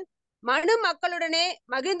சந்தோஷப்பட்டு மனு மக்களுடனே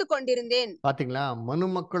மகிழ்ந்து கொண்டிருந்தேன். பாத்தீங்களா, மனு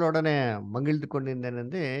மக்களுடனே மகிழ்ந்து கொண்டிருந்தேன்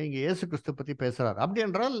என்று இங்க இயேசு கிறிஸ்து பத்தி பேசுறாரு. அப்படி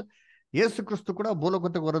என்றால் இயேசு கிறிஸ்து கூட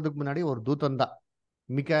பூலோகத்துக்கு வர்றதுக்கு முன்னாடி ஒரு தூதன் தான்.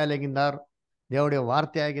 மிக்காயல் ಆಗಿந்தார், தேவனுடைய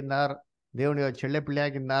வார்த்தையாகிந்தார், தேவனுடைய செல்ல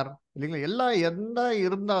பிள்ளையாகிந்தார் இல்லைங்களா. எல்லாம் எந்த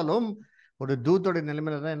இருந்தாலும் ஒரு தூதோடைய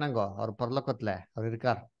நிலைமையில தான் என்னங்கோ அவர் பரலோகத்துல அவர்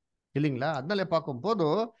இருக்கார் இல்லைங்களா. அதனால பார்க்கும் போது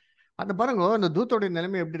அந்த பாருங்க, அந்த தூதோடைய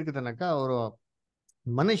நிலைமை எப்படி இருக்குதுன்னாக்கா, ஒரு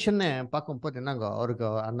மனுஷனை பார்க்கும்போது என்னங்கோ அவருக்கு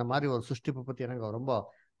அந்த மாதிரி ஒரு சிருஷ்டிப்பை பத்தி என்னங்கோ ரொம்ப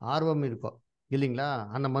ஆர்வம் இருக்கும் இல்லைங்களா.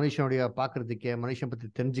 அந்த மனுஷனுடைய பார்க்கறதுக்கே, மனுஷன் பத்தி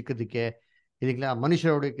தெரிஞ்சுக்கிறதுக்கே இல்லைங்களா,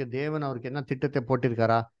 மனுஷனுடைய தேவன் அவருக்கு என்ன திட்டத்தை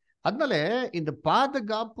போட்டிருக்காரா. அதனால இந்த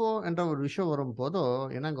பாதுகாப்பு என்ற ஒரு விஷயம் வரும்போதோ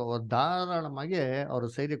என்னங்க ஒரு தாராளமாக அவர்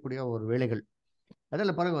செய்யக்கூடிய ஒரு வேலைகள்.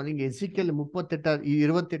 அதில் பாருங்க, நீங்க எசிக்கேல்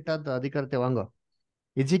 28வது அதிகாரத்தை வாங்க.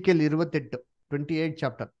 எசிக்கேல் 28 28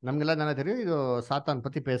 சாப்டர். நமக்கெல்லாம் நல்லா தெரியும், இது சாத்தான்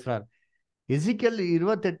பத்தி பேசுறாரு. எசிக்கேல்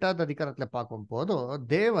 28வது அதிகாரத்துல பார்க்கும் போது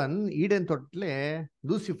தேவன் ஈடன் தோட்டத்துல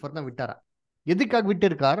லூசிஃபர் தான் விட்டாரா. எதுக்காக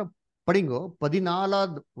விட்டிருக்கார் படிங்கோ.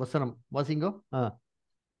 14வது வசனம் வாசிங்கோ.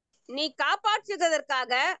 நீ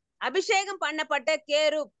காப்பாற்றுவதற்காக அபிஷேகம் பண்ணப்பட்ட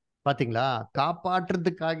கேருப். பாத்தீங்களா,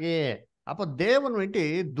 காப்பாற்றுறதுக்காக. அப்ப தேவன் வந்துட்டு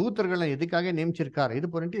தூதர்களை எதுக்காக நியமிச்சிருக்காரு. இது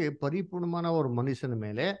பண்ணிட்டு பரிபூர்ணமான ஒரு மனுஷன்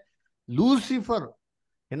மேலே லூசிஃபர்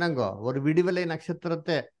என்னங்கோ ஒரு விடுதலை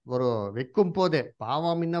நட்சத்திரத்தை ஒரு வைக்கும் போதே,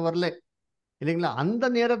 பாவம் இன்னும் வரல இல்லைங்களா, அந்த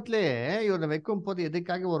நேரத்துல இவரை வைக்கும் போது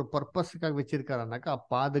எதுக்காக ஒரு பர்பஸுக்காக வச்சிருக்காருனாக்கா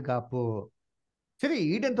பாதுகாப்பு. சரி,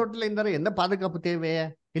 ஈடன் தோட்டத்துல இருந்தாரு, எந்த பாதுகாப்பு தேவை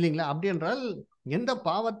இல்லைங்களா. அப்படி என்றால் எந்த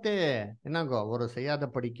பாவத்தை என்னங்கோ ஒரு செய்யாத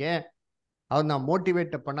படிக்க, அவர் நான்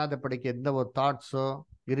மோட்டிவேட் பண்ணாத படிக்க எந்த ஒரு தாட்ஸோ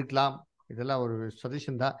இருக்கலாம். இதெல்லாம் ஒரு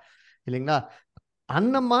சஜஷன் தான் இல்லைங்களா.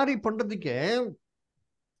 அந்த மாதிரி பண்றதுக்கே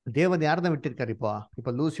தேவன் யார் தான் விட்டிருக்காரு. இப்ப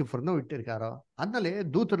லூசிஃபர்னு விட்டிருக்காரோ. அதனாலே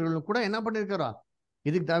தூதர்களும் கூட என்ன பண்ணிருக்காரோ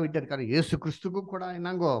இதுக்கு தான் விட்டிருக்காரு. இயேசு கிறிஸ்துக்கும் கூட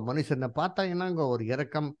என்னங்கோ மனுஷனை பார்த்தா என்னங்கோ ஒரு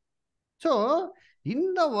இரக்கம். ஸோ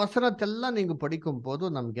இந்த வசனத்தெல்லாம் நீங்க படிக்கும் போது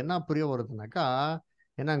நமக்கு என்ன புரிய வருதுனாக்கா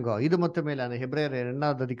என்னங்கோ இது மொத்த மேல அந்த ஹெப்ரேயர்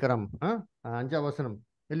 2வது அதிகாரம் 5ஆம் வசனம்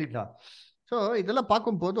இல்லைங்களா. ஸோ இதெல்லாம்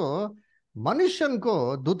பார்க்கும் போது மனுஷனுக்கும்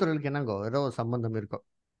தூதர்களுக்கு என்னங்கோ ஏதோ சம்பந்தம் இருக்கும்.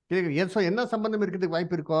 என்ன சம்பந்தம் இருக்கிறதுக்கு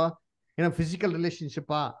வாய்ப்பு இருக்கோ? ஏன்னா பிசிக்கல்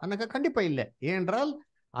ரிலேஷன்ஷிப்பா அன்னாக்கா கண்டிப்பா இல்லை. ஏனென்றால்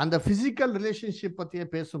அந்த பிசிக்கல் ரிலேஷன்ஷிப் பத்தியே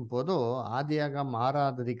பேசும் போதோ ஆதியாகமம்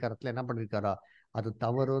 6வது அதிகாரத்துல என்ன பண்ணிருக்காரா அது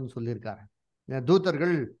தவறுன்னு சொல்லியிருக்காரு.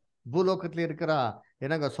 தூதர்கள் பூலோகத்துல இருக்கிற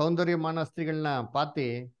என்னங்க சௌந்தரியமான ஸ்திரீகள்லாம் பார்த்து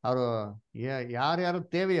அவரு யார் யாரும்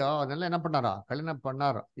தேவையோ அதெல்லாம் என்ன பண்ணாரோ கல்யாணம்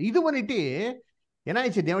பண்ணாரோ. இது பண்ணிட்டு என்ன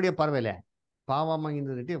ஆயிடுச்சு, தேவனுடைய பார்வையில பாவமாக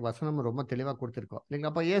இருந்துட்டு வசனம் ரொம்ப தெளிவா கொடுத்துருக்கோம்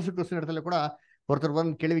இல்லைங்களா. அப்ப இயேசு கிறிஸ்து இடத்துல கூட ஒருத்தர்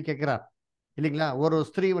வந்து கேள்வி கேட்கிறார் இல்லைங்களா. ஒரு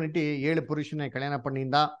ஸ்திரீ வந்துட்டு 7 புருஷனை கல்யாணம்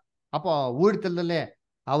பண்ணியிருந்தா அப்போ ஊழியத்திலே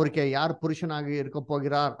அவருக்கு யார் புருஷனாக இருக்க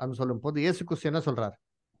போகிறார் அப்படின்னு சொல்லும் போது இயேசு கிறிஸ்து என்ன சொல்றார்?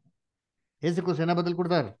 இயேசு கிறிஸ்து என்ன பதில்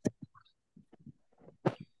கொடுத்தார்?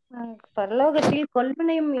 பரலோகத்தில்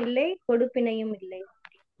கொல்பினையும் இல்லை கொடுப்பினையும் இல்லை.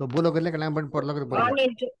 பூலோகத்திலே கல்யாணம் பண்ணி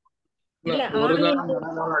பரலோகத்துக்கு ஒரு தரம்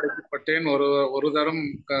அடைக்கப்பட்டேன், ஒரு தரம்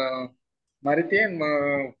மறித்தேன்,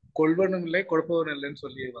 கொள்வனும் இல்லை கொடுப்பவனும் இல்லைன்னு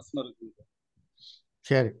சொல்லி வசனம் இருக்கு.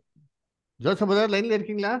 சரி, ஜோசப் லைன்ல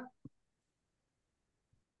இருக்கீங்களா?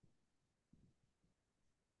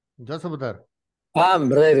 ஜோசப் பிரதர்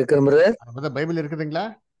இருக்கிறேன் பிரதர். பைபிள் இருக்குதுங்களா?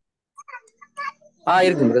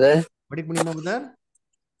 இருக்கு பிரதர். படிக்க முடியுமா பிரதர்?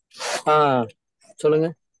 சொல்லுங்க.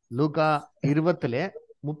 லூக்கா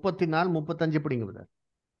 20:34-35 படிங்க பிரதர்.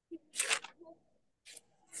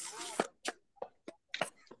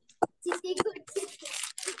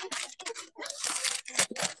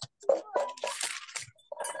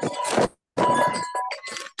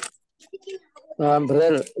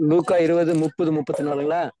 பிரதர் லூக்கா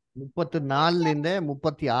 20:30-34ங்களா?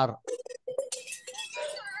 34-36.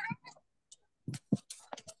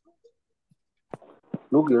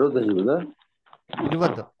 லூக் 25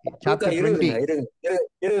 20 சாப்டர் 20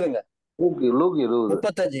 லூக்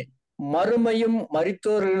 20 மறுமையும்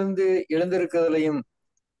மரித்தோர் எழுந்திருக்கிறதையும்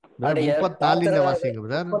 34 வாசிங்க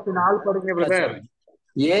பிரதர்.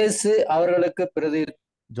 இயேசு அவர்களுக்கு பிரதி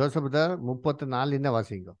ஜோசப் பிரதர் 34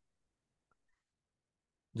 வாசிங்க.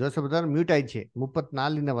 ஜோசப் பிரதர் மியூட் ஆயிடுச்சு.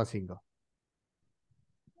 34 வாசிங்க.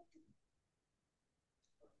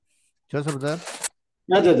 Joseph brother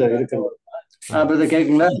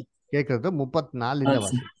கேக்குங்களா? கேக்குறது 34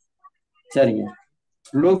 வாசிங்க. சரிங்க.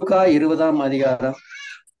 லூக்கா 20ஆம் அதிகாரம்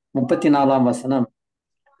 34ஆம் வசனம்.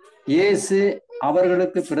 இயேசு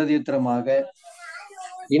அவர்களுக்கு பிரதியுத்தரமாக,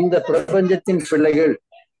 இந்த பிரபஞ்சத்தின் பிள்ளைகள்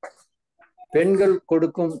பெண்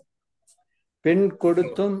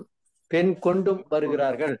கொடுத்தும் பெண் கொண்டும்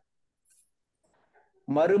வருகிறார்கள்.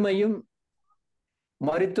 மறுமையும்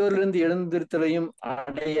மரித்தோரிலிருந்து எழுந்திருத்தலையும்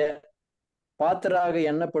அடைய பாத்திராக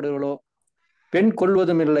எண்ணப்படுகளோ பெண்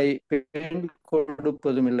கொள்வதும் இல்லை, பெண்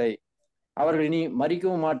கொடுப்பதும் இல்லை. அவர்கள் இனி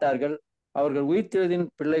மரிக்கவும் மாட்டார்கள். அவர்கள் உயிர்த்தெழுதின்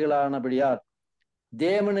பிள்ளைகளானபடியால்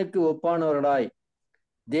தேவனுக்கு ஒப்பானவர்களாய்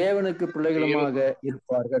தேவனுக்கு பிள்ளைகளுமாக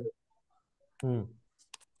இருப்பார்கள்.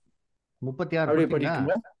 36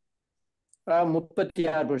 படிக்கீங்களா?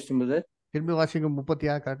 36 படிச்சும்போது திரும்பி வாசிங்க.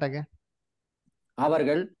 36 கரெக்டாக.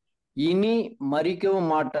 அவர்கள் இனி மரிக்கவும்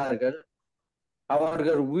மாட்டார்கள்.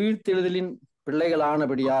 அவர்கள் உயிர்த்தெழுதலின்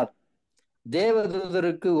பிள்ளைகளானபடியால்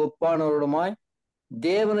தேவதூதருக்கு ஒப்பானவருமாய்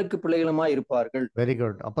தேவனுக்கு பிள்ளைகளுமாய் இருப்பார்கள். Very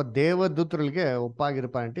good. அப்ப தேவதூத்தர்களுக்கு ஒப்பாக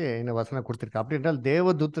இருப்பான்ட்டு இந்த வசனம் கொடுத்திருக்க. அப்படி என்றால்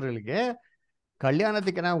தேவதூத்தர்களுக்கு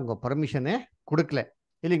கல்யாணத்துக்கு உங்க பர்மிஷனே கொடுக்கல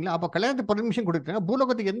இல்லைங்களா? அப்ப கல்யாணத்துக்கு பர்மிஷன் கொடுக்குறாங்க.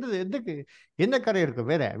 பூலோகத்துக்கு எந்த கரை இருக்கு?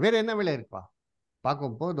 வேற என்ன வேலை இருக்குப்பா?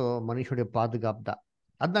 பார்க்கும் போது மனுஷனுடைய பாதுகாப்பு தான்.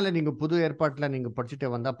 அதனால நீங்க புது ஏற்பாட்டுல நீங்க படிச்சுட்டே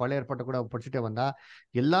வந்தா, பழைய ஏற்பாட்டை கூட படிச்சுட்டே வந்தா,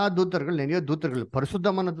 எல்லா தூத்தர்கள், நிறைய தூத்தர்கள்,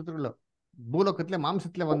 பரிசுத்தமான தூத்தர்கள் பூலோகத்துல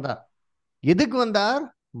மாம்சத்துல வந்தார். எதுக்கு வந்தார்?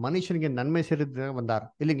 மனுஷனுக்கு நன்மை செய்யறதுக்கு வந்தார்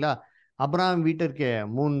இல்லைங்களா? அப்ரஹாம் வீட்டிற்கு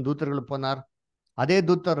 3 தூத்தர்கள் போனார். அதே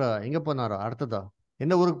தூத்தர் எங்க போனாரோ அடுத்ததோ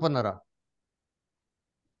எந்த ஊருக்கு போனாரோ?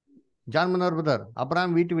 ஜான் மன்னர் பிரதர்,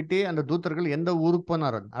 அப்ரஹாம் வீட்டு விட்டு அந்த தூத்தர்கள் எந்த ஊருக்கு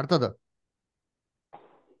போனாரோ அடுத்தது?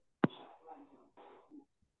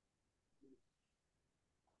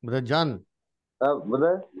 பிரதர் ஜான்,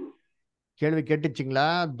 கேள்வி கேட்டுச்சிங்களா?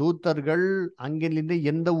 தூத்தர்கள் அங்கிருந்து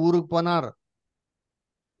எந்த ஊருக்கு போனார்?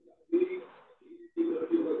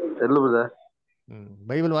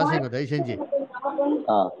 பைபிள் வாசிங்க தயவு செஞ்சு.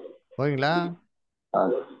 போவீங்களா?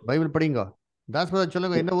 பைபிள் படிங்க. தாஸ் பிரதர்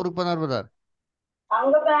சொல்லுங்க, எந்த ஊருக்கு போனார் பிரதர்?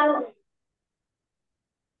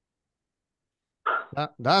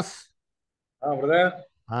 தாஸ்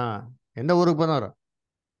எந்த ஊருக்கு போனார்?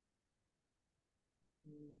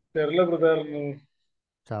 தெரியல பிரதர்.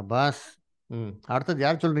 சபாஸ். அடுத்தது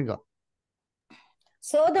யார் சொல்றீங்க?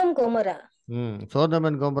 சோதம் கோமரா.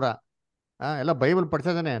 சோதமன் கோமரா. எல்லாம் பைபிள்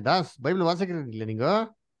படிச்சா தானே? தாஸ் பைபிள் வாசிக்கிறீங்க இல்ல நீங்க?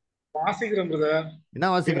 வாசிக்கிறேன் பிரதர். என்ன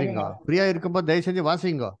வாசிக்கிறீங்க? ஃப்ரீயா இருக்கும்போது தயவு செஞ்சு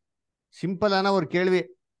வாசிங்க. சிம்பிளான ஒரு கேள்வி.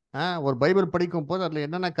 ஒரு பைபிள் படிக்கும் போது அதுல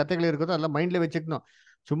என்னென்ன கதைகள் இருக்குதோ அதெல்லாம் மைண்ட்ல வச்சுக்கணும்.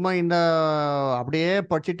 சும்மா இந்த அப்படியே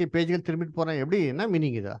படிச்சுட்டு பேஜ்கள் திரும்பிட்டு போறேன், எப்படி? என்ன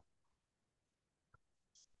மீனிங் இதா?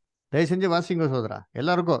 தயவு செஞ்சு வாசிங்க சோதரா.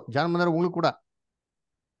 எல்லாருக்கும் ஜான் மன்னர் உங்களுக்கு கூட.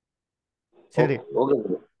 சரி.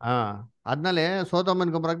 அதனால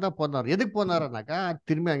சோதமன் குமராக்கு தான் போனார். எதுக்கு போனாருனாக்கா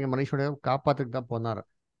திரும்பி அங்க மனுஷனுடைய காப்பாத்துக்கு தான் போனார்.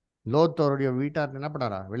 லோத்தோருடைய வீட்டார் என்ன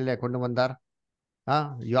பண்ணாரா? வெளியில கொண்டு வந்தார்.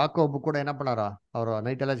 யாக்கோபு கூட என்ன பண்ணாரோ? அவர்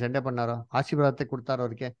நைட்டெல்லாம் சண்டை பண்ணாரோ? ஆசீர்வாதத்தை கொடுத்தாரு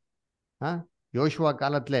அவருக்கு. யோசுவா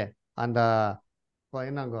காலத்துல அந்த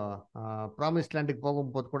என்னங்க ப்ராமிஸ் லேண்டுக்கு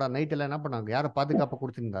போகும்போது கூட நைட்டெல்லாம் என்ன பண்ணாங்க? யாரை பாதுகாப்பை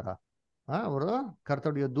கொடுத்துருந்தாரா? ஒரு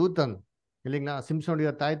கர்த்தருடைய தூதன் இல்லைங்களா? சிம்சனுடைய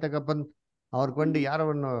தாய் தகப்பன் அவருக்கு வந்து யாரை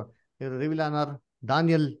ஒன்று ரிவீல் ஆனார்?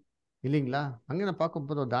 தானியல் இல்லைங்களா? அங்கே பார்க்கும்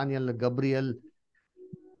போதோ தானியல், கப்ரியல்.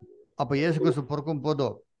 அப்போ இயேசு கிறிஸ்து பிறக்கும் போதோ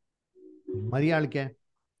மரியாளுக்கே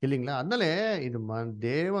இல்லைங்களா? அதனால இது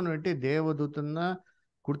தேவன் வந்துட்டு தேவதூத்தன்னா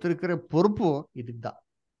கொடுத்திருக்கிற பொறுப்பு இதுக்கு தான்.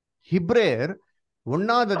 ஹிப்ரேயர்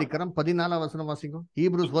 1வது அதிகாரம் 14வது வசனம் வாசிங்க.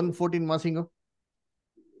 ஹீப்ரூஸ் 1:14 வாசிங்க.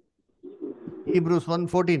 ஹீப்ரூஸ்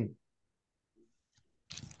 1:14.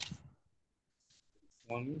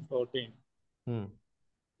 1:14.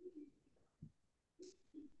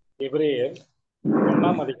 எபிரேயர்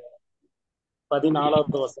 1ஆம் அதிகாரம்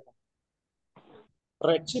 14வது வசனம்.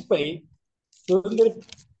 ரட்சிப்பை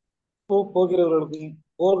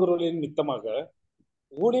போகிறவர்களின் நித்தமாக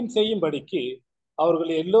ஊழியம் செய்யும்படிக்கு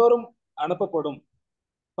அவர்கள் எல்லோரும் அனுப்பப்படும்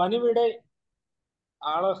பணிவிடை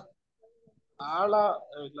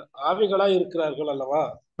ஆவிகளாய் இருக்கிறார்கள் அல்லவா?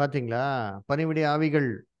 பாத்தீங்களா? பணிவிடை ஆவிகள்.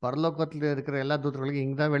 பரலோகத்தில் இருக்கிற எல்லா தூதர்களுக்கும்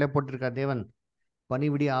இங்கதான் வேலை போட்டிருக்கா தேவன்.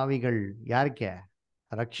 பணிவிடை ஆவிகள் யாருக்கே?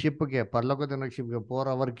 ரட்சிப்புக்கே, பரலோகத்தின் ரட்சிப்புக்கு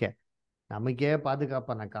போறவருக்கே. நமக்கே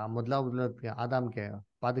பாதுகாப்பானாக்கா முதலாவது ஆதாம்கே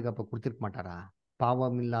பாதுகாப்பை கொடுத்துருக்க மாட்டாரா?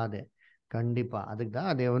 பாவம் இல்லாத. கண்டிப்பா அதுக்கு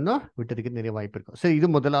தான் தேவனும் விட்டதுக்கு நிறைய வாய்ப்பு இருக்கும். சரி, இது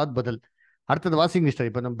முதலாவது பதில். அடுத்தது வாசிங்க ஸ்டார்.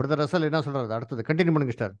 இப்ப நம்ம பிரதர் ரசல் என்ன சொல்றாரு? அடுத்தது கண்டினியூ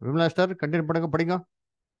பண்ணுங்க ஸ்டார். விமலா ஸ்டார் கண்டினியூ பண்ணுங்க, படிங்க.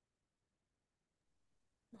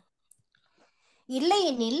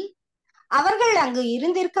 இல்லையெனில் அவர்கள் அங்கு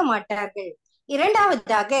இருந்திருக்க மாட்டார்கள்.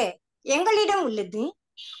 இரண்டாவதாக எங்களிடம் உள்ளது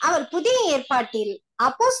அவர் புதிய ஏற்பாட்டில்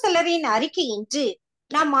அப்போஸ்தலரின் அறிக்கை என்று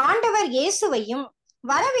நம் ஆண்டவர் இயேசுவையும்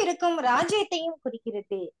வரவிருக்கும் ராஜ்யத்தையும்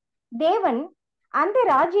குறிக்கிறது. தேவன் அந்த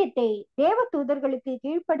ராஜ்யத்தை தேவ தூதர்களுக்கு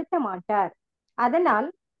கீழ்ப்படுத்த மாட்டார். அதனால்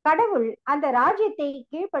கடவுள் அந்த ராஜ்யத்தை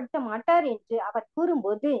கீழ்ப்படுத்த மாட்டார் என்று அவர்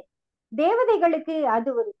கூறும்போது தேவதைகளுக்கு அது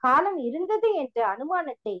ஒரு காலம் இருந்தது என்ற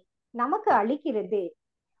அனுமானத்தை நமக்கு அளிக்கிறது.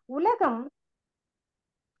 உலகம்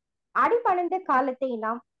அடிபணிந்த காலத்தை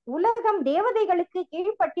உலகம் தேவதைகளுக்கு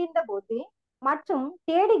கீழ்ப்பட்டிருந்த போது மற்றும்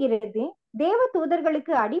தேடுகிறது. தேவ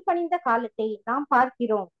தூதர்களுக்கு அடிபணிந்த காலத்தை நாம்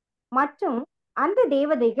பார்க்கிறோம். மற்றும் அந்த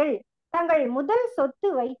தேவதைகள் தங்கள் முதல் சொத்து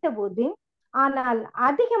வைத்த போது ஆனால்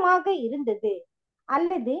அதிகமாக இருந்தது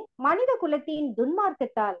அல்லது மனித குலத்தின்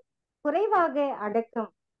துன்மார்க்கத்தால் குறைவாக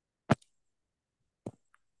அடக்கம்.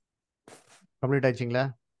 கம்ப்ளீட் ஆயிடுச்சுங்களா?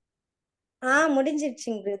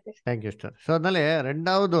 முடிஞ்சிருச்சுங்க. Thank you sir. ஸோ அதனால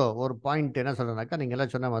ரெண்டாவது ஒரு பாயிண்ட் என்ன சொல்றேன்னாக்கா, நீங்க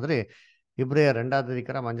எல்லாம் சொன்ன மாதிரி இப்ரேயர் 2வது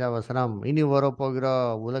அதிகாரம் 5வது வசனம், இனி வரப்போகிற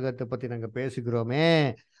உலகத்தை பத்தி நாங்க பேசுகிறோமே,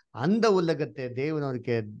 அந்த உலகத்தை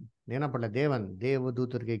தேவனுக்கு என்ன பண்ணல,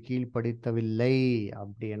 தேவதூதருக்கு கீழ்ப்படுத்தவில்லை.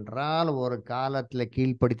 அப்படி என்றால் ஒரு காலத்துல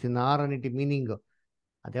கீழ்ப்படுத்தினார்னுட்டு மீனிங்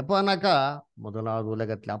அது எப்போனாக்கா முதலாவது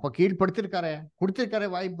உலகத்துல. அப்போ கீழ்ப்படுத்திருக்காரு, கொடுத்திருக்காரு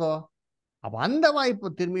வாய்ப்போ. அப்போ அந்த வாய்ப்பு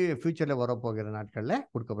திரும்பி ஃபியூச்சர்ல வரப்போகிற நாட்கள்ல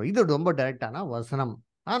கொடுக்க போறோம். இது ரொம்ப டைரக்டான வசனம்.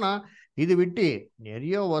 ஆனா இது விட்டு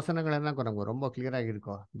நிறைய வசனங்கள் என்ன நமக்கு ரொம்ப கிளியராக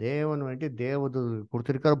இருக்கும். தேவன் வந்துட்டு தேவதூதர்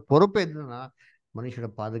கொடுத்திருக்கிற பொறுப்பு எதுன்னா மனுஷோட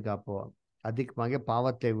பாதுகாப்போ, அதிகமாக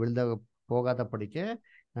பாவத்தை விழுந்த போகாத படிக்க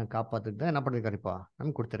காப்பாத்துக்கு தான் என்ன பண்ணிருக்காரு இப்போ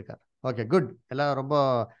நம்ம கொடுத்திருக்காரு. Okay, good. எல்லாம் ரொம்ப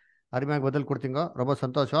அருமையாக பதில் கொடுத்தீங்க, ரொம்ப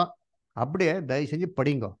சந்தோஷம். அப்படியே தயவு செஞ்சு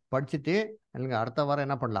படிங்க. படிச்சுட்டு எனக்கு அடுத்த வாரம்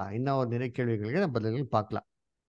என்ன பண்ணலாம், இன்னும் ஒரு நிறைய கேள்விகளுக்கு பதில்கள் பார்க்கலாம்.